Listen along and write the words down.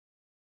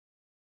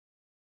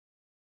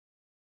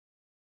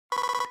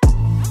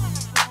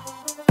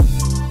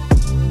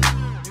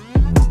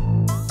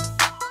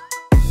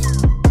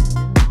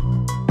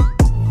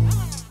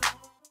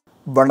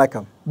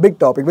வணக்கம். Big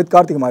topic with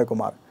Karthick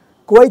MaayaKumar.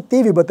 Kuwait தீ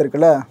விபத்து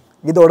இருக்குல்ல,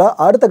 இதோட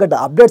அடுத்த கட்ட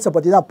அப்டேட்ஸை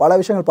பற்றி தான் பல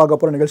விஷயங்கள் பார்க்க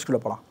போகிற நிகழ்ச்சிக்குள்ள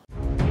போகலாம்.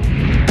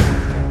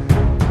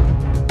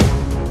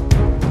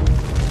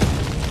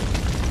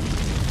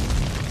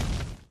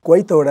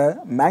 குவைத்தோட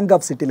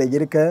மேங்காஃப் சிட்டியில்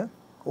இருக்க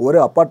ஒரு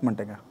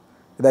அப்பார்ட்மெண்ட்டுங்க.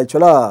 இது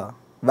ஆக்சுவலாக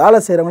வேலை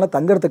செய்கிறவங்கள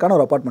தங்குறதுக்கான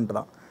ஒரு அப்பார்ட்மெண்ட்டு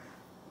தான்.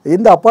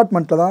 இந்த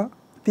அப்பார்ட்மெண்ட்டில் தான்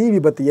தீ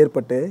விபத்து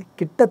ஏற்பட்டு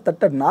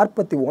கிட்டத்தட்ட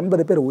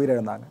 49 பேர்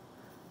உயிரிழந்தாங்க.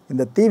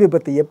 இந்த தீ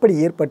விபத்து எப்படி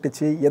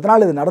ஏற்பட்டுச்சு,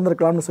 எதனால் இது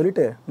நடந்திருக்கலாம்னு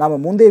சொல்லிட்டு நாம்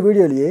முந்தைய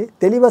வீடியோலேயே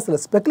தெளிவாக சில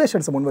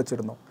ஸ்பெகுலேஷன்ஸை முன்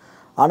வச்சுருந்தோம்.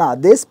 ஆனால்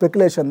அதே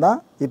ஸ்பெகுலேஷன் தான்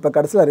இப்போ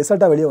கடைசியில்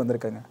ரிசல்ட்டாக வெளியே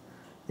வந்திருக்காங்க.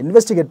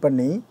 இன்வெஸ்டிகேட்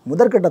பண்ணி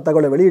முதற்கட்ட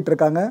தகவலை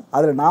வெளியிட்டிருக்காங்க.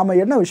 அதில் நாம்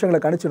என்ன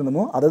விஷயங்களை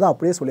கணிச்சிருந்தோமோ அதை தான்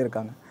அப்படியே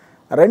சொல்லியிருக்காங்க.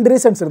 2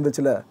 ரீசன்ஸ்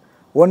இருந்துச்சுல.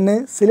 ஒன்று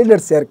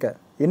சிலிண்டர் சேர்க்கை,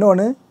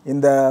 இன்னொன்று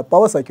இந்த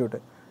பவர் சர்க்யூட்டு.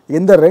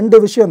 இந்த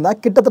 2 விஷயம்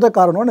தான் கிட்டத்தட்ட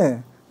காரணம்னு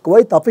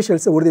குவைத்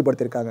அஃபிஷியல்ஸ்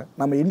உறுதிப்படுத்தியிருக்காங்க.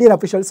 நம்ம இந்தியன்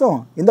அஃபிஷியல்ஸும்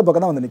இந்த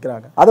பக்கம் தான் வந்து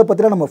நிற்கிறாங்க. அதை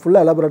பற்றிலாம் நம்ம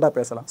ஃபுல்லாக எலாபரேட்டாக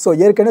பேசலாம். ஸோ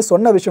ஏற்கனவே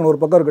சொன்ன விஷயம் ஒரு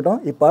பக்கம் இருக்கட்டும்.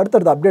 இப்போ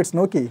அடுத்தடுத்த அப்டேட்ஸ்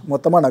நோக்கி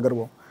மொத்தமாக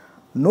நகர்வோம்.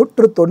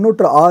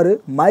 196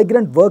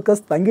 மைக்ரண்ட்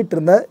ஒர்க்கர்ஸ் தங்கிட்டு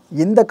இருந்த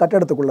இந்த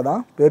கட்டடத்துக்குள்ளே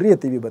தான் பெரிய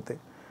தீ விபத்து.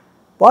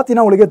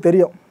 பார்த்தீங்கன்னா உங்களுக்கே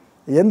தெரியும்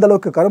எந்த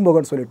அளவுக்கு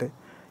கரும்புகன்னு சொல்லிட்டு.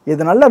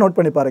 இதை நல்லா நோட்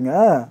பண்ணி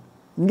பாருங்கள்.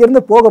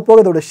 இங்கேருந்து போக போக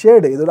இதோட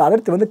ஷேடு, இதோட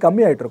அடர்த்தி வந்து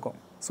கம்மியாகிட்டு இருக்கும்.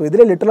 ஸோ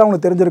இதிலே லிட்டராக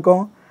உங்களுக்கு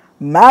தெரிஞ்சிருக்கும்.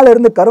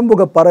 மேலேருந்து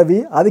கரும்புகை பரவி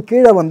அது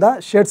கீழே வந்தால்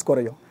ஷேட்ஸ்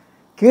குறையும்.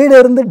 கீழே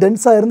இருந்து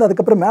டென்ஸாக இருந்து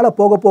அதுக்கப்புறம் மேலே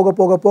போக போக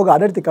போக போக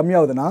அடர்த்தி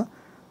கம்மியாகுதுன்னா,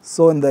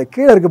 ஸோ இந்த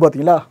கீழே இருக்குது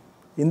பார்த்தீங்களா,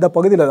 இந்த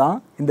பகுதியில் தான்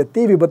இந்த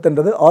தீ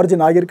விபத்துன்றது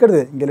ஆரிஜின் ஆகியிருக்கிறது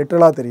இங்கே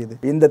லிட்டரலாக தெரியுது.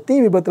 இந்த தீ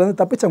விபத்துலேருந்து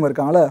தப்பிச்சவங்க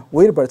இருக்காங்களே,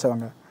 உயிர்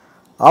பழிச்சவங்க,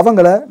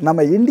 அவங்கள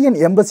நம்ம இந்தியன்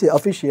எம்பசி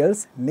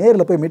அஃபிஷியல்ஸ்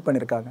நேரில் போய் மீட்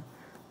பண்ணியிருக்காங்க.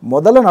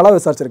 முதல்ல நல்லா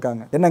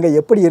விசாரிச்சிருக்காங்க. என்னங்க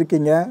எப்படி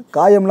இருக்கீங்க,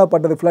 காயம்லாம்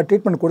பட்டது ஃபுல்லாக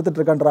ட்ரீட்மெண்ட்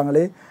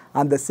கொடுத்துட்ருக்கான்றாங்களே,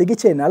 அந்த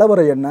சிகிச்சை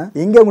நிலவரம் என்ன,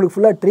 இங்கே உங்களுக்கு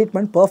ஃபுல்லாக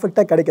ட்ரீட்மெண்ட்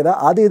பர்ஃபெக்டாக கிடைக்குதா,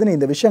 அது இதுன்னு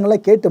இந்த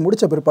விஷயங்கள்லாம் கேட்டு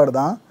முடித்த பிற்பாடு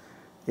தான்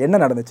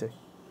என்ன நடந்துச்சு,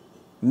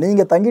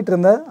 நீங்கள் தங்கிட்டு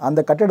இருந்த அந்த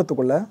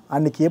கட்டிடத்துக்குள்ளே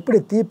அன்றைக்கி எப்படி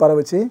தீ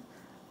பரவுச்சு,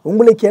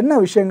 உங்களுக்கு என்ன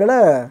விஷயங்களை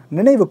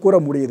நினைவு கூற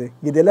முடியுது,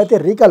 இது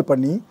எல்லாத்தையும் ரீகால்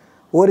பண்ணி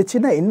ஒரு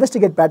சின்ன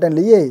இன்வெஸ்டிகேட்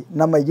பேட்டர்ன்லேயே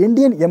நம்ம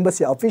இந்தியன்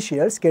எம்பசி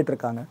அஃபிஷியல்ஸ்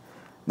கேட்டிருக்காங்க.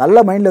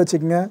 நல்ல மைண்டில்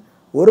வச்சுக்கோங்க.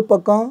 ஒரு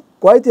பக்கம்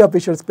குவைத்தி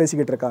அஃபிஷியல்ஸ்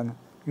பேசிக்கிட்டு இருக்காங்க,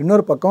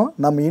 இன்னொரு பக்கம்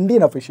நம்ம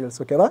இந்தியன்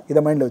அஃபிஷியல்ஸ். ஓகேவா, இதை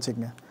மைண்டில்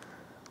வச்சுக்கோங்க.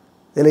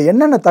 இதில்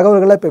என்னென்ன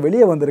தகவல்கள்லாம் இப்போ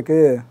வெளியே வந்திருக்கு,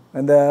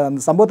 அந்த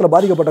சம்பவத்தில்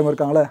பாதிக்கப்பட்டவங்க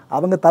இருக்காங்களே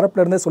அவங்க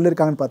தரப்புலேருந்தே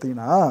சொல்லியிருக்காங்கன்னு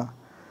பார்த்தீங்கன்னா,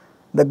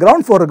 இந்த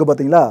கிரவுண்ட் ஃப்ளோர் இருக்குது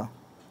பார்த்தீங்களா,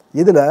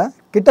 இதில்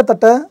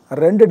கிட்டத்தட்ட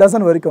 2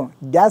 டசன் வரைக்கும்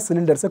கேஸ்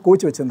சிலிண்டர்ஸை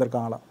குவிச்சு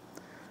வச்சுருந்துருக்காங்களாம்.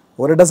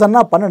 ஒரு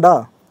டசன்னா 12.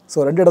 ஸோ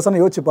 2 டசன்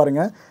யோசிச்சு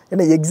பாருங்கள்.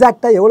 ஏன்னா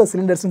எக்ஸாக்டாக எவ்வளோ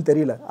சிலிண்டர்ஸ்னு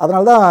தெரியல.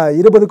 அதனால தான்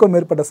 20க்கும்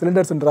மேற்பட்ட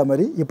சிலிண்டர்ஸ்ன்ற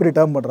மாதிரி இப்படி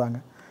டேர்ம் பண்ணுறாங்க.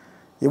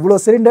 இவ்வளோ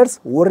சிலிண்டர்ஸ்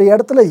ஒரு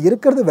இடத்துல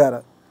இருக்கிறது வேறு.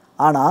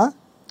 ஆனால்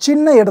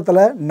சின்ன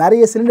இடத்துல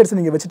நிறைய சிலிண்டர்ஸ்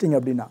நீங்கள் வச்சுட்டிங்க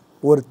அப்படின்னா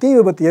ஒரு தீ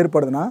விபத்து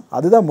ஏற்படுதுன்னா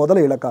அதுதான்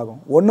முதல்ல இலக்காகும்.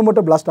 ஒன்று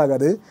மட்டும் பிளாஸ்ட்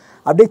ஆகாது,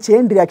 அப்படியே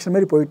செயின் ரியாக்ஷன்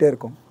மாதிரி போயிட்டே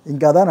இருக்கும்.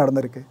 இங்கே தான்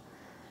நடந்திருக்கு.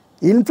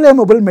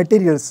 இன்ஃப்ளேமபிள்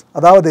மெட்டீரியல்ஸ்,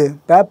 அதாவது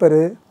பேப்பரு,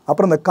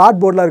 அப்புறம் இந்த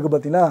கார்ட்போர்டெலாம் இருக்குது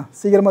பார்த்தீங்களா,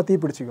 சீக்கிரமாக தீ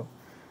பிடிச்சிக்கும்.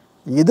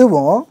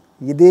 இதுவும்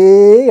இதே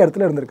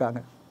இடத்துல இருந்திருக்காங்க.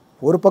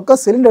 ஒரு பக்கம்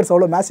சிலிண்டர்ஸ்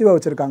அவ்வளோ மேசிவாக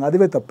வச்சுருக்காங்க,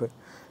 அதுவே தப்பு.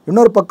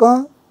 இன்னொரு பக்கம்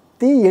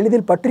தீ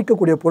எளிதில்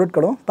பற்றிக்கக்கூடிய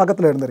பொருட்களும்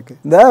பக்கத்தில் இருந்திருக்கு.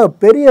 இந்த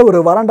பெரிய ஒரு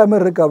வராண்டா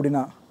மாதிரி இருக்குது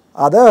அப்படின்னா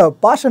அதை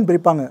பார்ஷன்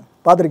பிரிப்பாங்க,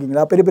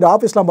 பார்த்துருக்கீங்களா? பெரிய பெரிய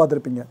ஆஃபீஸ்லாம்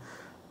பார்த்துருப்பீங்க.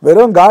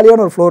 வெறும்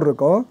காலியான ஒரு ஃப்ளோர்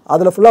இருக்கும்,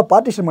 அதில் ஃபுல்லாக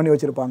பார்ட்டிஷன் பண்ணி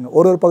வச்சுருப்பாங்க.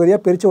 ஒரு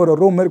பகுதியாக பிரித்து ஒரு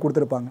ரூம் மாதிரி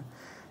கொடுத்துருப்பாங்க.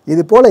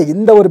 இது போல்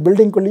இந்த ஒரு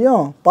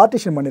பில்டிங்குள்ளேயும்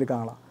பார்ட்டிஷன்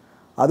பண்ணியிருக்காங்களாம்.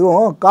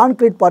 அதுவும்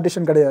கான்க்ரீட்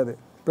பார்ட்டிஷன் கிடையாது,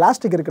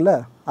 பிளாஸ்டிக் இருக்குல்ல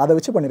அதை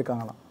வச்சு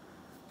பண்ணியிருக்காங்களாம்.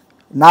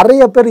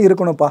 நிறைய பேர்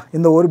இருக்கணும்ப்பா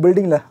இந்த ஒரு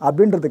பில்டிங்கில்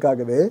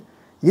அப்படின்றதுக்காகவே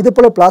இது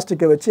போல்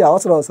பிளாஸ்டிக்கை வச்சு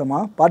அவசர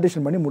அவசரமாக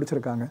பார்ட்டிஷன் பண்ணி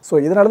முடிச்சிருக்காங்க. ஸோ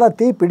இதனால தான்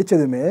தீ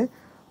பிடிச்சதுமே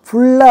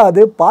ஃபுல்லாக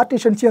அது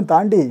பார்ட்டிஷன்ஸையும்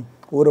தாண்டி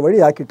ஒரு வழி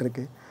ஆக்கிட்டு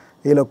இருக்கு.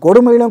 இதில்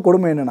கொடுமையிலும்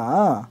கொடுமை என்னென்னா,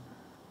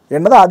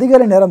 என்னதான்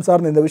அதிகாலை நேரம்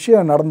சார்ந்த இந்த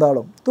விஷயம்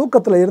நடந்தாலும்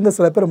தூக்கத்தில் இருந்து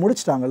சில பேர்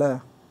முடிச்சிட்டாங்களே,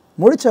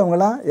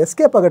 முடித்தவங்களாம்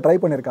எஸ்கேப் ஆக ட்ரை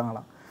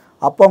பண்ணியிருக்காங்களாம்.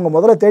 அப்போ அவங்க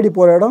முதல்ல தேடி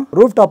போகிற இடம்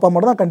ரூஃப் டாப்பாக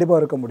மட்டும் தான் கண்டிப்பாக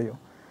இருக்க முடியும்.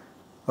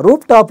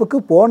 ரூஃப் டாப்புக்கு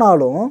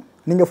போனாலும்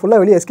நீங்கள்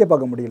ஃபுல்லாக வெளியே எஸ்கேப்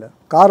ஆக முடியல.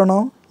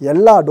 காரணம்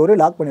எல்லா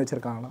டோரையும் லாக் பண்ணி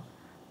வச்சுருக்காங்களாம்.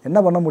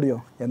 என்ன பண்ண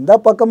முடியும், எந்த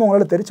பக்கமும்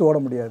உங்களால் தெரிச்சு ஓட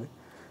முடியாது.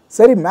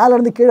 சரி,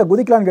 மேலேருந்து கீழே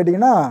குதிக்கலான்னு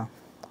கேட்டிங்கன்னா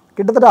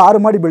கிட்டத்தட்ட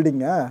 6 மாடி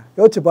பில்டிங்க.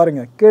 யோசிச்சு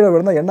பாருங்கள் கீழே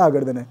விழுந்தால் என்ன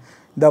ஆகுதுன்னு.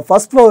 இந்த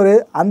ஃபஸ்ட் ஃப்ளோரு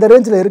அந்த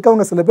ரேஞ்சில்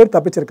இருக்கவங்க சில பேர்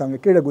தப்பிச்சிருக்காங்க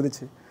கீழே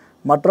குதிச்சு.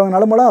 மற்றவங்க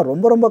நிலமெல்லாம்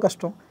ரொம்ப ரொம்ப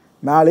கஷ்டம்.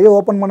 மேலேயே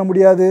ஓப்பன் பண்ண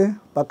முடியாது,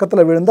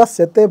 பக்கத்தில் விழுந்தால்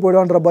செத்தே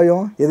போயிடும்ன்ற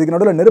பயம். இதுக்கு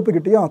நடுவில்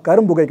நெருப்புக்கிட்டையும்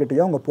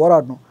கரும்புகைக்கிட்டையும் அவங்க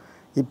போராடணும்.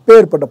 இப்போ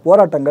ஏற்பட்ட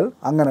போராட்டங்கள்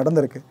அங்கே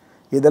நடந்திருக்கு.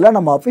 இதெல்லாம்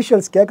நம்ம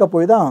அஃபிஷியல்ஸ் கேட்க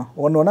போய் தான்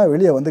ஒன்று ஒன்றா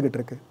வெளியே வந்துக்கிட்டு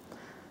இருக்கு.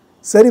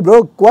 சரி ப்ரோ,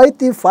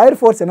 குவைத்தி ஃபயர்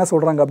ஃபோர்ஸ் என்ன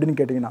சொல்கிறாங்க அப்படின்னு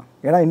கேட்டிங்கன்னா,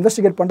 ஏன்னா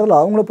இன்வெஸ்டிகேட் பண்ணுறதுல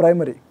அவங்களும்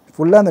ப்ரைமரி,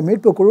 ஃபுல்லாக அந்த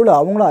மீட்பு குழுவில்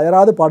அவங்களும்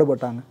அயராது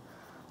பாடுபட்டாங்க.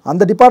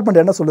 அந்த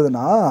டிபார்ட்மெண்ட் என்ன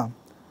சொல்லுதுன்னா,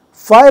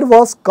 fire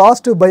was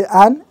caused by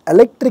an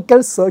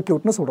electrical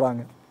சர்க்யூட்னு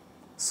சொல்கிறாங்க.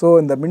 ஸோ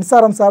இந்த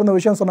மின்சாரம் சார்ந்த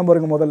விஷயம் சொன்ன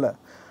பாருங்க முதல்ல,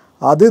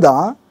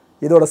 அதுதான்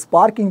இதோட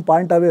ஸ்பார்க்கிங்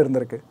பாயிண்ட்டாகவே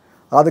இருந்திருக்கு.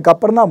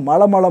 அதுக்கப்புறம் தான்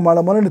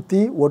மழை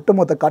தீ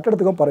ஒட்டுமொத்த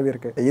கட்டடத்துக்கும்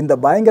பரவியிருக்கு. இந்த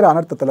பயங்கர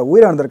அனர்த்தத்தில்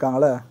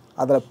உயிரிழந்திருக்காங்களே,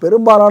 அதில்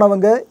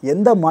பெரும்பாலானவங்க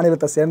எந்த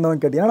மாநிலத்தை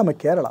சேர்ந்தவங்க கேட்டிங்கன்னா நம்ம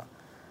கேரளா.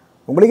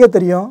 உங்களுக்கே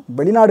தெரியும்,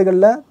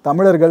 வெளிநாடுகளில்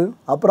தமிழர்கள்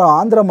அப்புறம்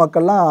ஆந்திர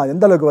மக்கள்லாம்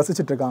எந்த அளவுக்கு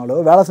வசிச்சுட்டு இருக்காங்களோ,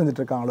 வேலை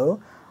செஞ்சுட்டு இருக்காங்களோ,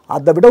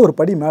 அதை விட ஒரு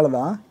படி மேலே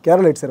தான்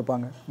கேரளைட்ஸ்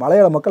இருப்பாங்க.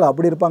 மலையாள மக்கள்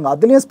அப்படி இருப்பாங்க.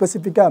 அதுலேயும்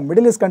ஸ்பெசிஃபிக்காக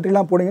மிடில் ஈஸ்ட்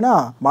கண்ட்ரிலாம் போனீங்கன்னா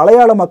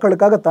மலையாள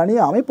மக்களுக்காக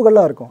தனியாக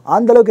அமைப்புகள்லாம் இருக்கும்.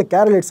 அந்தளவுக்கு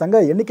கேரளைட்ஸ்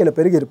அங்கே எண்ணிக்கையில்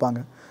பெருகி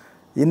இருப்பாங்க.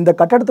 இந்த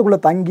கட்டடத்துக்குள்ளே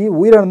தங்கி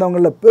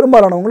உயிரிழந்தவங்களில்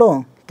பெரும்பாலானவங்களும்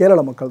கேரள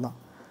மக்கள் தான்.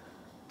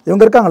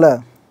 இவங்க இருக்காங்களே,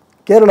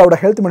 கேரளாவோட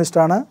ஹெல்த்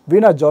மினிஸ்டரான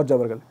வீணா ஜார்ஜ்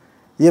அவர்கள்,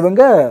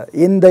 இவங்க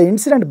இந்த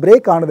இன்சிடெண்ட்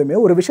பிரேக் ஆனதுமே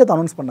ஒரு விஷயத்தை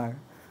அனௌன்ஸ் பண்ணாங்க.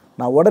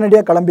 நான்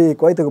உடனடியாக கிளம்பி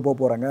குவைத்துக்கு போக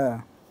போகிறேங்க.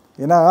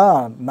 ஏன்னா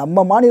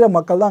நம்ம மாநில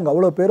மக்கள் தான் அங்கே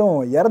அவ்வளோ பேரும்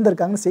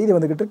இறந்துருக்காங்கன்னு செய்தி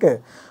வந்துக்கிட்டு இருக்கு,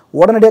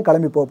 உடனடியாக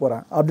கிளம்பி போக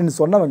போகிறேன் அப்படின்னு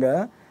சொன்னவங்க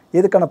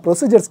இதுக்கான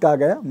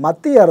ப்ரொசீஜர்ஸ்க்காக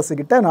மத்திய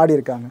அரசுக்கிட்ட நாடி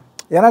இருக்காங்க.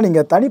 ஏன்னா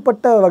நீங்கள்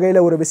தனிப்பட்ட வகையில்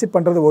ஒரு விசிட்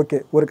பண்ணுறது ஓகே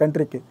ஒரு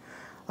கண்ட்ரிக்கு,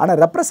 ஆனால்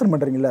ரெப்ரசன்ட்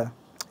பண்ணுறீங்களே,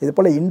 இது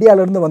போல்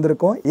இந்தியாவிலேருந்து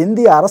வந்திருக்கோம்,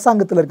 இந்திய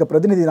அரசாங்கத்தில் இருக்க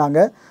பிரதிநிதி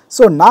நாங்கள்.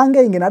 ஸோ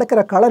நாங்கள் இங்கே நடக்கிற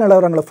கள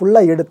நிலவரங்களை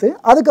ஃபுல்லாக எடுத்து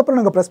அதுக்கப்புறம்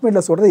நாங்கள் ப்ரெஸ்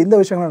மீட்டில் சொல்கிறது இந்த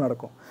விஷயங்களும்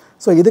நடக்கும்.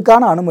 ஸோ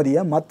இதுக்கான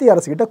அனுமதியை மத்திய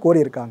அரசுக்கிட்ட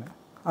கோரியிருக்காங்க.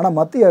 ஆனால்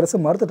மத்திய அரசு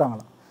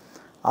மறுத்துட்டாங்களாம்.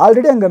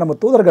 ஆல்ரெடி அங்கே நம்ம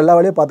தூதர்கள் எல்லா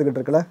வேலையும் பார்த்துக்கிட்டு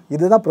இருக்கல,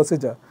 இதுதான்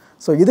ப்ரொசீஜர்.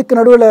 ஸோ இதுக்கு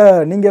நடுவில்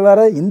நீங்கள்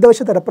வேறு இந்த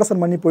விஷயத்தை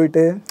ரெப்ரசன்ட் பண்ணி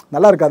போயிட்டு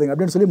நல்லா இருக்காதுங்க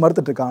அப்படின்னு சொல்லி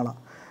மறுத்துட்ருக்காங்களாம்.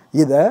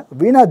 இதை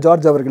வீணா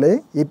ஜார்ஜ் அவர்களே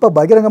இப்போ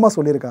பகிரங்கமாக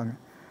சொல்லியிருக்காங்க.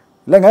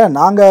 இல்லைங்க,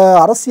 நாங்கள்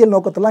அரசியல்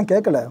நோக்கத்தெல்லாம்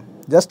கேட்கல,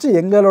 ஜஸ்ட்டு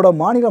எங்களோட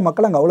மாநில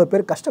மக்கள் அங்கே அவ்வளோ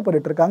பேர்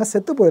கஷ்டப்பட்டுட்டு இருக்காங்க,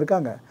 செத்து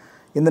போயிருக்காங்க.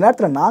 இந்த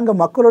நேரத்தில் நாங்கள்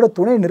மக்களோட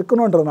துணை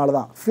நிற்கணுன்றதுனால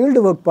தான்,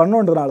 ஃபீல்டு ஒர்க்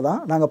பண்ணணுன்றதுனால தான்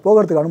நாங்கள்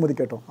போகிறதுக்கு அனுமதி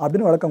கேட்டோம்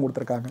அப்படின்னு விளக்கம்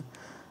கொடுத்துருக்காங்க.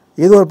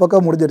 இது ஒரு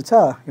பக்கம்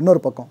முடிஞ்சிருச்சா,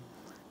 இன்னொரு பக்கம்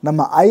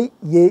நம்ம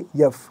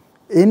ஐஏஎஃப்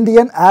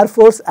இந்தியன்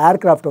ஏர்ஃபோர்ஸ்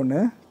ஏர்க்ராஃப்ட் ஒன்று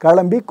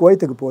கிளம்பி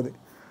குவைத்துக்கு போகுது.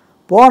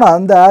 போன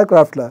அந்த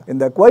ஏர்க்ராஃப்டில்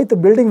இந்த குவைத்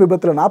பில்டிங்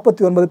விபத்தில்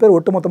 49 பேர்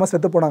ஒட்டுமொத்தமாக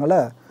செத்து போனாங்களே,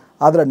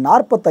 அதில்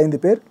 45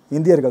 பேர்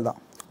இந்தியர்கள் தான்.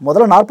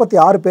 முதல்ல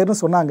 46 பேர்னு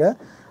சொன்னாங்க.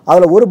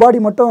 அதில் ஒரு பாடி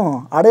மட்டும்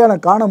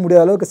அடையாளம் காண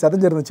முடியாத அளவுக்கு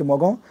செதஞ்சிருந்துச்சு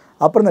முகம்.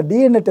 அப்புறம் இந்த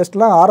டிஎன்ஏ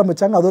டெஸ்ட்லாம்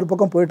ஆரம்பித்தாங்க, அது ஒரு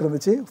பக்கம் போயிட்டு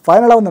இருந்துச்சு.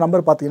 ஃபைனலாக அந்த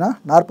நம்பர் பார்த்தீங்கன்னா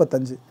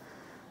 45.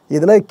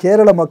 இதில்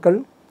கேரள மக்கள்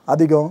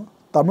அதிகம்,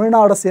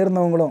 தமிழ்நாடை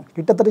சேர்ந்தவங்களும்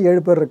கிட்டத்தட்ட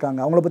 7 பேர் இருக்காங்க.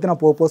 அவங்கள பற்றி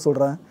நான் போக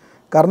சொல்கிறேன்.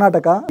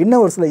 கர்நாடகா,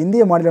 இன்னும் ஒரு சில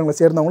இந்திய மாநிலங்களை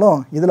சேர்ந்தவங்களும்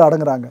இதில்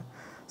அடங்குறாங்க.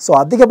 ஸோ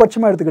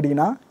அதிகபட்சமாக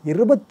எடுத்துக்கிட்டிங்கன்னா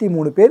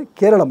 23 பேர்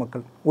கேரள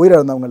மக்கள்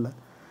உயிரிழந்தவங்களில்.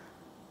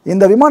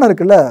 இந்த விமானம்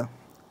இருக்குல்ல,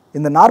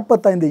 இந்த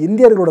 45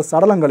 இந்தியர்களோட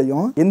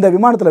சடலங்களையும் இந்த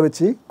விமானத்தில்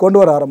வச்சு கொண்டு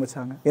வர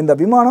ஆரம்பித்தாங்க. இந்த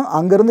விமானம்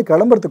அங்கேருந்து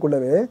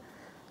கிளம்புறதுக்குள்ளவே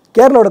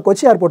கேரளாவோட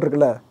கொச்சி ஏர்போர்ட்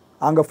இருக்குல்ல,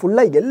 அங்கே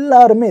ஃபுல்லாக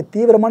எல்லாருமே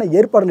தீவிரமான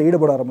ஏற்பாடில்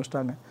ஈடுபட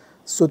ஆரம்பிச்சிட்டாங்க.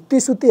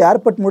 சுற்றி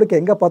ஏர்போர்ட்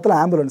முழுக்க எங்கே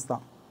பார்த்தாலும் ஆம்புலன்ஸ்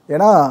தான்.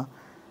 ஏன்னா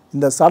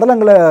இந்த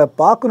சடலங்களை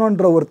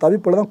பார்க்கணுன்ற ஒரு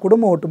தவிப்பில் தான்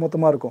குடும்பம்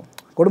ஒட்டுமொத்தமாக இருக்கும்.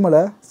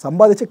 குடும்பத்தில்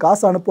சம்பாதிச்சு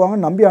காசு அனுப்புவாங்க,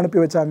 நம்பி அனுப்பி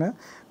வச்சாங்க,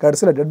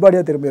 கடைசியில் டெட்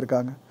பாடியாக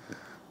திரும்பியிருக்காங்க.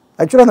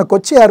 ஆக்சுவலாக அந்த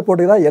கொச்சி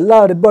ஏர்போர்ட்டுக்கு தான் எல்லா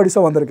டெட்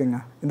பாடிஸும் வந்திருக்குங்க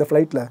இந்த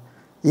ஃப்ளைட்டில்.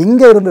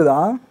 இங்கே இருந்து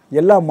தான்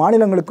எல்லா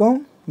மாநிலங்களுக்கும்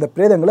இந்த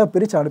பிரேதங்களை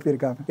பிரித்து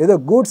அனுப்பியிருக்காங்க. ஏதோ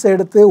கூட்ஸ்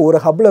எடுத்து ஒரு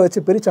ஹப்பில் வச்சு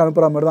பிரித்து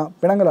அனுப்புகிற மாதிரி தான்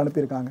பிணங்கள்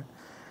அனுப்பியிருக்காங்க.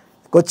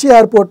 கொச்சி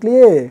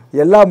ஏர்போர்ட்லேயே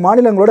எல்லா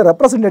மாநிலங்களோட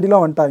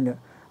ரெப்ரசன்டேட்டிவ்லாம் வந்துட்டாங்க.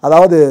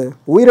 அதாவது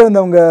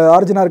உயிரிழந்தவங்க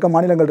ஆரிஜினாக இருக்க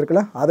மாநிலங்கள்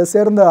இருக்குல்ல, அதை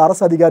சேர்ந்த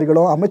அரசு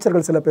அதிகாரிகளும்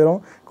அமைச்சர்கள் சில பேரும்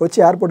கொச்சி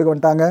ஏர்போர்ட்டுக்கு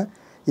வந்துட்டாங்க.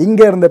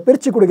 இங்கே இருந்த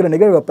பிரித்து கொடுக்குற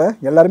நிகழ்வப்போ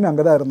எல்லாருமே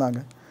அங்கே தான் இருந்தாங்க.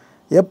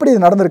 எப்படி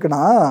இது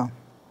நடந்திருக்குன்னா,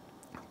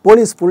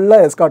 போலீஸ்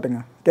ஃபுல்லாக எஸ்காட்டுங்க,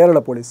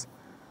 கேரள போலீஸ்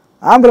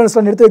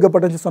ஆம்புலன்ஸில் நிறுத்தி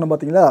வைக்கப்பட்டுச்சு சொன்ன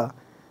பார்த்தீங்களா.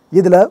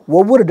 இதில்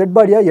ஒவ்வொரு டெட்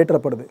பாடியாக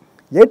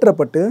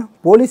ஏற்றப்பட்டு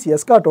போலீஸ்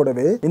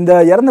எஸ்காட்டோடவே இந்த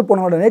இறந்து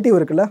போனவனோட நேட்டிவ்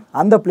இருக்குல்ல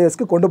அந்த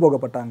பிளேஸ்க்கு கொண்டு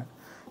போகப்பட்டாங்க.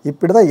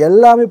 இப்படி தான்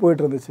எல்லாமே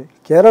போயிட்டு இருந்துச்சு.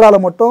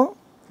 கேரளாவில் மட்டும்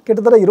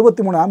கிட்டத்தட்ட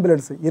 23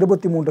 ஆம்புலன்ஸ்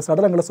 23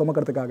 சடலங்களை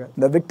சுமக்கிறதுக்காக.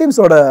 இந்த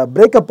விக்டிம்ஸோட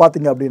பிரேக்கப்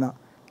பார்த்தீங்க அப்படின்னா,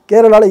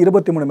 கேரளாவில்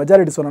 23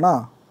 மெஜாரிட்டி சொன்னோன்னா,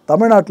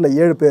 தமிழ்நாட்டில்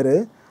 7 பேர்,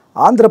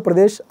 ஆந்திர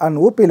பிரதேஷ் அண்ட்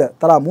ஊபியில்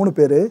தலா 3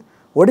 பேர்,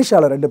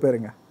 ஒடிஷாவில் 2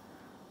 பேருங்க,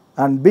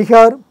 அண்ட்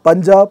பீகார்,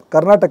 பஞ்சாப்,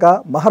 கர்நாடகா,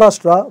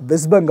 மகாராஷ்டிரா,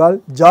 வெஸ்ட் பெங்கால்,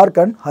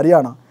 ஜார்க்கண்ட்,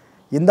 ஹரியானா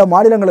இந்த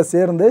மாநிலங்களை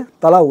சேர்ந்து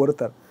தலா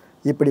ஒருத்தர்.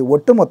 இப்படி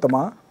ஒட்டு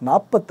மொத்தமாக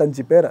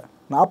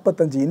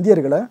 45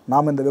 இந்தியர்களை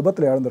நாம் இந்த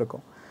விபத்தில்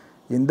இழந்திருக்கோம்.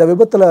 இந்த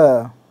விபத்தில்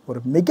ஒரு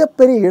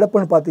மிகப்பெரிய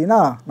இழப்புன்னு பார்த்தீங்கன்னா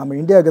நம்ம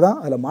இந்தியாவுக்கு தான்,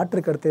 அதில் மாற்று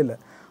கருத்தே இல்லை.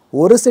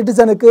 ஒரு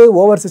சிட்டிசனுக்கு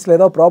ஓவர்சீஸில்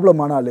ஏதாவது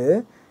ப்ராப்ளம்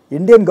ஆனாலும்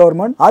இந்தியன்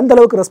கவர்மெண்ட்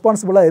அந்தளவுக்கு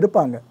ரெஸ்பான்சிபிளாக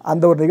இருப்பாங்க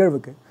அந்த ஒரு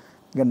நிகழ்வுக்கு.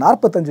 இங்கே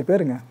 45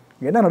 பேருங்க,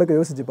 என்ன நடக்க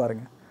யோசிச்சு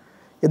பாருங்கள்.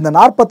 இந்த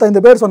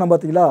 45 பேர் சொன்ன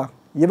பார்த்தீங்களா,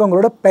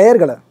 இவங்களோட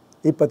பெயர்களை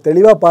இப்போ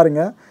தெளிவாக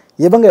பாருங்கள்.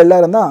 இவங்க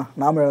எல்லாரும் தான்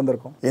நாம்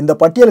இழந்திருக்கோம். இந்த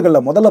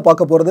பட்டியல்களில் முதல்ல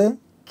பார்க்க போகிறது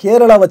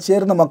கேரளாவை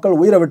சேர்ந்த மக்கள்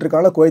உயிரை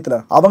விட்டுருக்காங்க குவைத்தில்,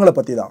 அவங்கள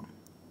பற்றி தான்.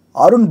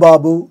 Arun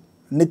Babu,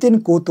 Nitin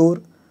Koothur,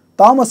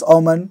 Thomas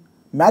Oman,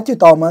 Matthew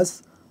Thomas,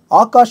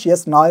 Akash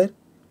S Nair,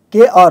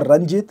 KR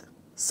Ranjith,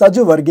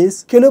 Saju Varghese,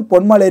 கிலு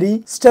பொன்மலேரி,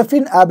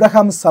 Stefin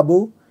Abraham சபு,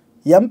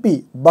 MP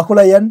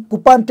பகுலயன்,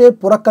 குப்பான்டே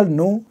புரக்கல்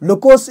நூ,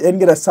 லுகோஸ்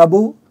என்கிற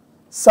சபு,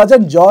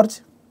 சஜன் ஜார்ஜ்,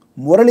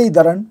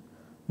 முரளிதரன்,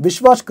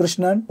 விஸ்வாஸ்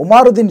கிருஷ்ணன்,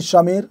 உமாருதீன்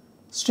ஷமீர்,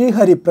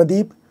 ஸ்ரீஹரி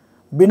பிரதீப்,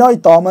 பினாய்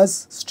தாமஸ்,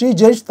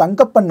 ஸ்ரீஜேஷ்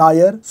தங்கப்பன்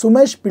நாயர்,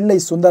 சுமேஷ் பிள்ளை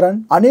சுந்தரன்,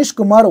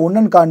 அனீஷ்குமார்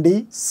உன்னன்காண்டி,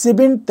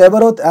 சிபின்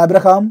தெவரோத்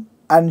ஆப்ரஹாம்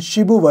அண்ட்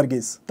ஷிபு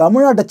வர்கீஸ்.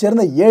 தமிழ்நாட்டை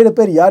சேர்ந்த 7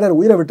 பேர் யார் யார்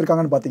உயிரை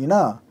விட்டுருக்காங்கன்னு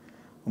பார்த்தீங்கன்னா,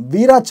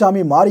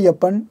 Veerasamy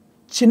Mariyappan,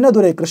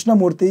 Chinnadurai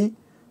Krishnamurthy,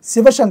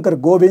 Sivasankar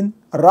Kovind,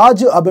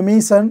 Raju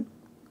அபமீசன்,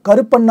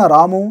 Karuppanna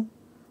Ramu,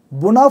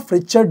 புனாஃப்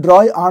Richard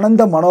Rai,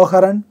 Ananda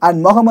Manoharan and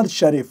Mohammed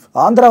Sharif.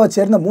 ஆந்திராவை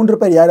சேர்ந்த 3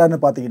 பேர் யார் யாருன்னு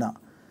பார்த்தீங்கன்னா,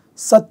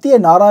 சத்ய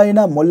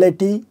நாராயண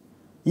மொல்லெட்டி,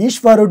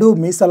 ஈஸ்வருடு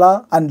மீசலா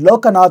அண்ட்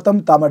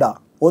லோகநாதம் தமடா.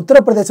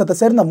 உத்தரப்பிரதேசத்தை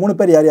சேர்ந்த 3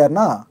 பேர்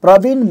யாருன்னா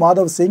பிரவீன்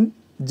மாதவ் சிங்,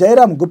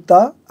 ஜெயராம்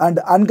குப்தா அண்ட்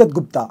அன்கத்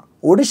குப்தா.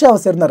 ஒடிஷாவை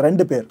சேர்ந்த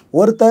 2 பேர்,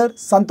 ஒருத்தர்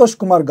சந்தோஷ்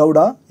குமார்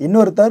கவுடா,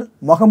 இன்னொருத்தர்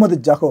முகமது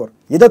ஜஹோர்.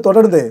 இதை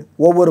தொடர்ந்து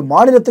ஒவ்வொரு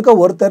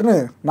மாநிலத்துக்கும் ஒருத்தர்னு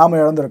நாம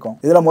இழந்திருக்கோம்.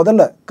 இதுல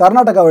முதல்ல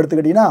கர்நாடகாவை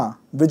எடுத்துக்கிட்டீங்கன்னா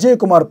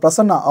விஜயகுமார்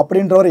பிரசன்னா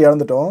அப்படின்றவர்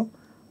இழந்துட்டோம்.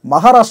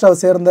 மகாராஷ்டிராவை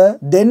சேர்ந்த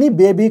டென்னி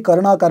பேபி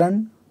கருணாகரன்,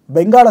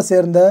 பெங்காலை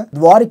சேர்ந்த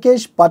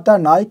துவாரிகேஷ் பட்டா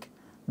நாய்க்,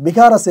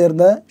 பீகாரை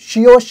சேர்ந்த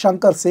ஷியோ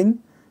சங்கர் சிங்,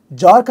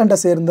 ஜார்க்கண்டை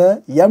சேர்ந்த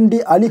எம்டி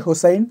அலி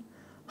ஹுசைன்,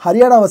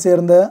 ஹரியானாவை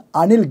சேர்ந்த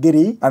அனில்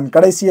கிரி அண்ட்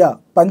கடைசியா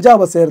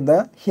பஞ்சாபை சேர்ந்த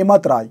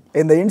ஹிமத் ராய்.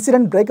 இந்த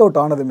இன்சிடென்ட் பிரேக் அவுட்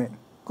ஆனதுமே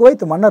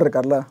குவைத் மன்னர்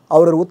இருக்கார்ல,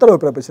 அவர் ஒரு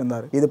உத்தரவு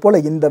பிறப்பிச்சிருந்தார். இது போல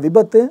இந்த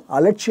விபத்து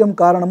அலட்சியம்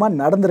காரணமாக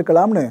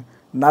நடந்திருக்கலாம்னு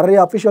நிறைய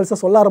அஃபிஷியல்ஸை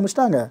சொல்ல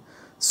ஆரம்பிச்சிட்டாங்க.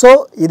 ஸோ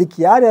இதுக்கு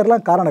யார்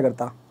யாரெல்லாம்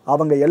காரணகர்த்தா,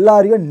 அவங்க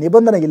எல்லாரையும்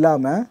நிபந்தனை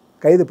இல்லாமல்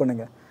கைது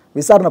பண்ணுங்க,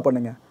 விசாரணை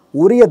பண்ணுங்க,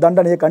 உரிய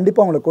தண்டனையை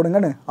கண்டிப்பாக அவங்களுக்கு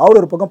கொடுங்கன்னு அவர்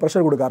ஒரு பக்கம்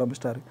ப்ரெஷர் கொடுக்க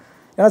ஆரம்பிச்சிட்டாரு.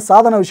 ஏன்னா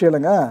சாதாரண விஷயம்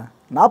இல்லைங்க,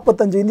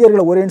 45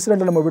 இந்தியர்களை ஒரு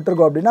இன்சிடென்ட்டில் நம்ம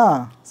விட்டுருக்கோம் அப்படின்னா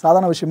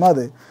சாதாரண விஷயமா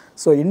அது.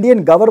 ஸோ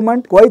இந்தியன்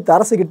கவர்மெண்ட் குவைத்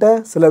அரசுகிட்ட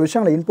சில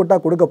விஷயங்களை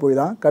இன்புட்டாக கொடுக்க போய்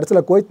தான்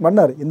கடைசியில் குவைத்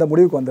மன்னர் இந்த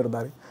முடிவுக்கு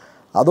வந்திருந்தார்.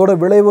 அதோட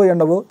விளைவோ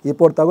என்னவோ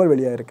இப்போ ஒரு தகவல்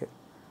வெளியாக இருக்குது.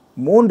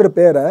 3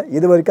 பேரை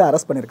இது வரைக்கும்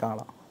அரெஸ்ட்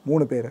பண்ணியிருக்காங்களாம்.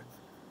 3 பேர்.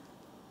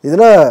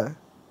 இதில்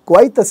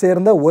குவைத்தை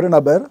சேர்ந்த ஒரு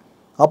நபர்,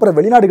 அப்புறம்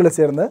வெளிநாடுகளை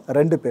சேர்ந்த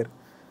 2 பேர்.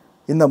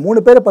 இந்த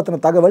 3 பேரை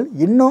பற்றின தகவல்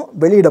இன்னும்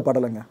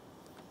வெளியிடப்படலைங்க.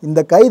 இந்த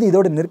கைது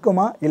இதோடு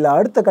நிற்குமா இல்லை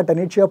அடுத்த கட்ட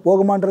நீட்சியாக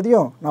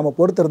போகுமான்றதையும் நம்ம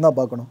பொறுத்திருந்தால்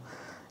பார்க்கணும்.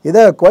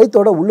 இதை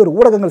குவைத்தோட உள்ளூர்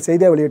ஊடகங்கள்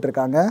செய்தியாக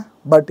வெளியிட்டிருக்காங்க.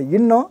 பட்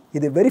இன்னும்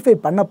இது வெரிஃபை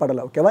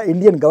பண்ணப்படலை, ஓகேவா,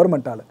 இந்தியன்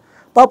கவர்மெண்ட்டால்.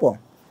 பார்ப்போம்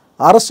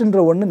அரசுன்ற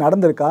ஒன்று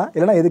நடந்திருக்கா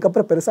இல்லைனா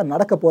இதுக்கப்புறம் பெருசாக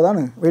நடக்க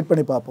போதான்னு வெயிட்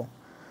பண்ணி பார்ப்போம்.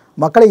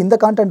 மக்களை இந்த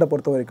கான்டென்ட்டை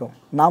பொறுத்த வரைக்கும்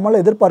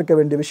நாமளாம் எதிர்பார்க்க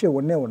வேண்டிய விஷயம்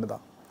ஒன்று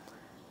தான்.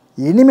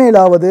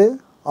 இனிமேலாவது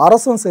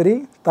அரசும் சரி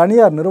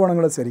தனியார்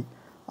நிறுவனங்களும் சரி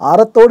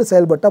அறத்தோடு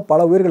செயல்பட்ட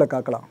பல உயிர்களை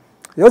காக்கலாம்.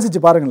 யோசிச்சு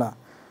பாருங்களேன்,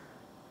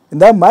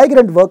 இந்த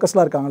மைக்ரண்ட்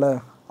ஒர்க்கர்ஸ்லாம் இருக்காங்களே,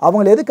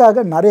 அவங்கள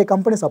எதுக்காக நிறைய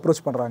கம்பெனிஸ்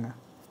அப்ரோச் பண்ணுறாங்க?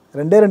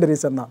 2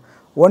 ரீசன் தான்.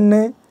 ஒன்று,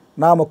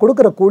 நாம்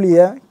கொடுக்குற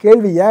கூலியை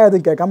கேள்வி ஏன்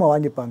எதுவும் கேட்காம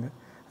வாங்கிப்பாங்க.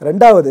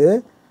 2வது,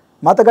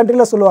 மற்ற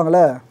கண்ட்ரியில்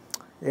சொல்லுவாங்களே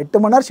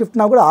 8 மணி நேரம்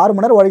ஷிஃப்ட்னா கூட 6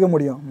 மணி நேரம் உழைக்க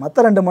முடியும்,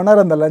 மற்ற 2 மணி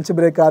நேரம் அந்த லஞ்ச்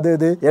பிரேக் அது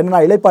இது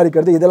என்ன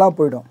இலைப்பாரிக்கிறது இதெல்லாம்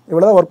போயிடும்,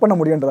 இவ்வளோ தான் ஒர்க் பண்ண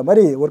முடியுன்ற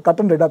மாதிரி ஒரு கட்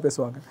அண்ட் ரைட்டாக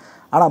பேசுவாங்க.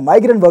 ஆனால்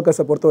மைக்ரண்ட்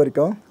ஒர்க்கர்ஸை பொறுத்த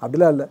வரைக்கும்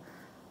அப்படிலாம் இல்லை.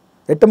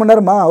 8 மணி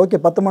நேரமா, ஓகே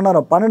 10 மணி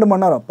நேரம், 12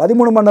 மணி நேரம்,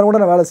 13 மணி நேரம் கூட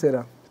நான் வேலை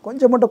செய்கிறேன்,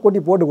 கொஞ்சம் மட்டும் கூட்டி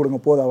போட்டு கொடுங்க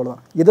போதும்,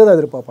 அவ்வளோதான். இதை தான்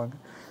எதிர்பார்ப்பாங்க.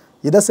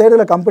 இதை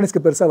சைடில் கம்பெனிஸ்க்கு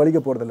பெருசாக வலிக்க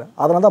போகிறதில்ல.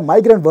 அதனால தான்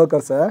மைக்ரண்ட்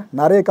ஒர்க்கர்ஸை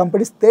நிறைய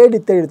கம்பெனிஸ்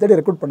தேடி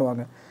ரெக்ரூட்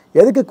பண்ணுவாங்க.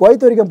 எதுக்கு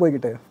குவைத் வரைக்கும்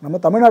போய்கிட்டு, நம்ம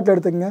தமிழ்நாட்டில்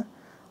எடுத்துக்கங்க,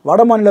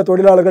 வட மாநில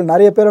தொழிலாளர்கள்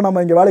நிறைய பேரை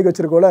நம்ம இங்கே வேலைக்கு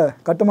வச்சுருக்கோல,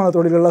 கட்டுமான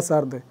தொழில்கள்லாம்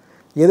சார்ந்து.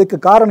 இதுக்கு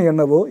காரணம்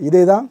என்னவோ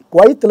இதே தான்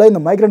குவைத்தில்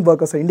இந்த மைக்ரண்ட்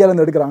ஒர்க்கர்ஸை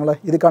இந்தியாவிலேருந்து எடுக்கிறாங்களே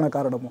இதுக்கான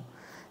காரணமும்.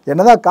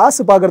 என்னதான்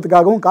காசு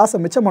பார்க்குறதுக்காகவும் காசை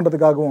மிச்சம்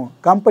பண்ணுறதுக்காகவும்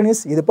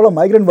கம்பெனிஸ் இது போல்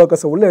மைக்ரண்ட்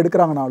ஒர்க்கர்ஸை உள்ளே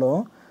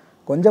எடுக்கிறாங்கனாலும்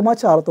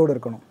கொஞ்சமாச்சும் அறத்தோடு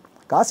இருக்கணும்.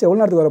 காசு எவ்வளோ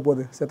நேரத்துக்கு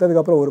வரப்போகுது,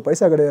 செத்ததுக்கப்புறம் ஒரு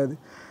பைசா கிடையாது.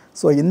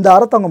 ஸோ இந்த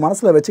அறத்தை அவங்க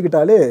மனசில்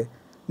வச்சுக்கிட்டாலே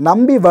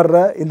நம்பி வர்ற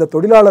இந்த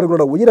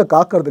தொழிலாளர்களோட உயிரை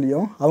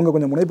காக்கிறதுலையும் அவங்க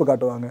கொஞ்சம் முனைப்பு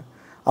காட்டுவாங்க.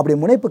 அப்படி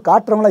முனைப்பு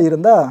காட்டுறவங்களாம்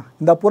இருந்தால்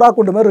இந்த புறா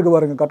குண்டு மாதிரி இருக்கு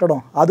பாருங்க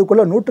கட்டடம்,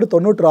 அதுக்குள்ளே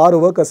 196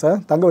 ஒர்க்கர்ஸை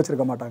தங்க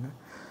வச்சுருக்க மாட்டாங்க.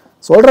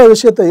 சொல்கிற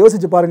விஷயத்தை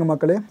யோசிச்சு பாருங்கள்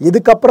மக்களே.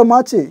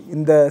 இதுக்கப்புறமாச்சு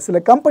இந்த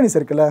சில கம்பெனிஸ்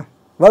இருக்குல்ல,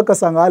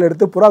 ஒர்க்கர்ஸ் அங்கே ஆள்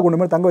எடுத்து புறா குண்டு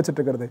மாதிரி தங்க வச்சுட்டு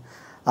இருக்கிறது,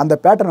 அந்த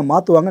பேட்டர்னை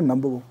மாற்றுவாங்கன்னு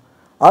நம்புவோம்.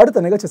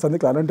 அடுத்த நிகழ்ச்சி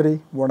சந்திக்கலாம். நன்றி,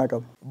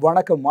 வணக்கம்.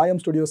 வணக்கம் மாயம்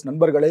ஸ்டுடியோஸ்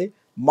நண்பர்களே.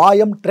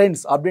 மாயம்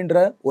ட்ரெண்ட்ஸ் அப்படின்ற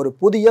ஒரு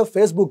புதிய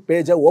ஃபேஸ்புக்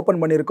பேஜை ஓப்பன்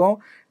பண்ணியிருக்கோம்.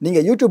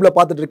 நீங்கள் யூடியூப்பில்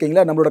பார்த்துட்டு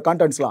இருக்கீங்களா நம்மளோட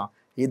கான்டென்ட்ஸ்லாம்,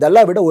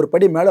 இதெல்லாம் விட ஒரு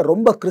படி மேலே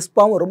ரொம்ப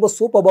கிறிஸ்பாகவும் ரொம்ப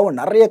சூப்பராகவும்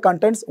நிறைய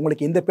கான்டென்ட்ஸ்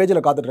உங்களுக்கு இந்த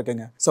பேஜில்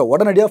காத்துட்ருக்கீங்க. ஸோ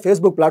உடனடியாக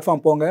ஃபேஸ்புக்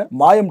பிளாட்ஃபார்ம் போங்க,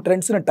 மாயம்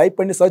ட்ரெண்ட்ஸ்னு டைப்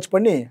பண்ணி சர்ச்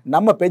பண்ணி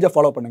நம்ம பேஜை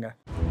ஃபாலோ பண்ணுங்கள்.